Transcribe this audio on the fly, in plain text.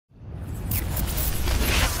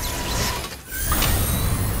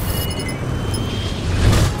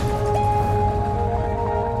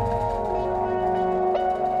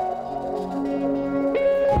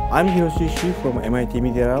I'm Hiroshi Ishii from MIT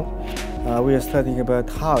Media Lab. We are studying about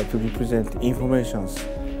how to represent informations.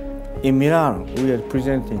 In Milan, we are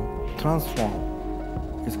presenting transform.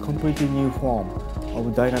 It's a completely new form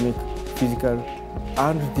of dynamic, physical,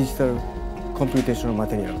 and digital computational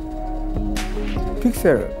material.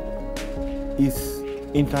 Pixel is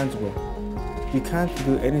intangible. You can't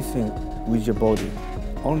do anything with your body.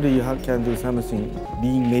 Only you can do something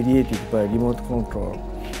being mediated by remote control,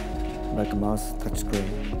 like mouse touchscreen.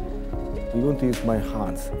 We want to use my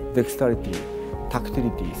hands, dexterity,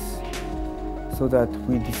 tactilities, so that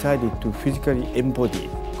we decided to physically embody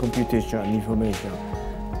computation and information,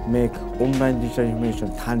 make online digital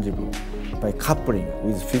information tangible by coupling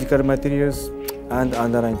with physical materials and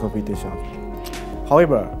underlying computation.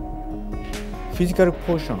 However, physical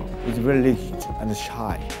portion is very rigid and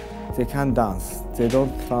shy. They can't dance, they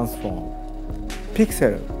don't transform.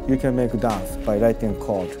 Pixel, you can make dance by writing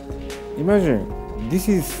code. Imagine this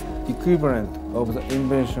is equivalent of the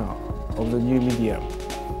invention of the new medium,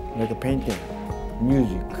 like painting,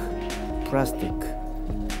 music, plastic,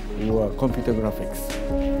 or computer graphics.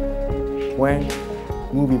 When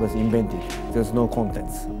movie was invented, there's no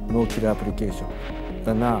contents, no killer application.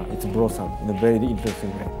 But now it's blossomed in a very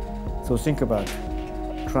interesting way. So think about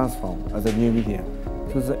transform as a new medium.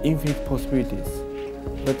 So there's infinite possibilities.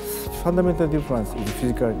 But fundamental difference is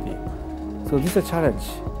physicality. So this is a challenge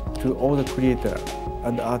to all the creators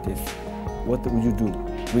and artists. What would you do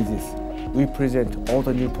with this? We present all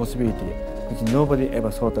the new possibilities which nobody ever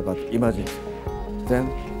thought about, imagined.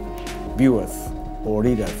 Then viewers or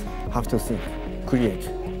readers have to think, create,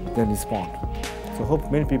 then respond. So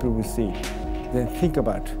hope many people will see. Then think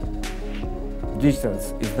about digital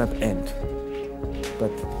is not end,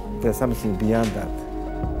 but there's something beyond that.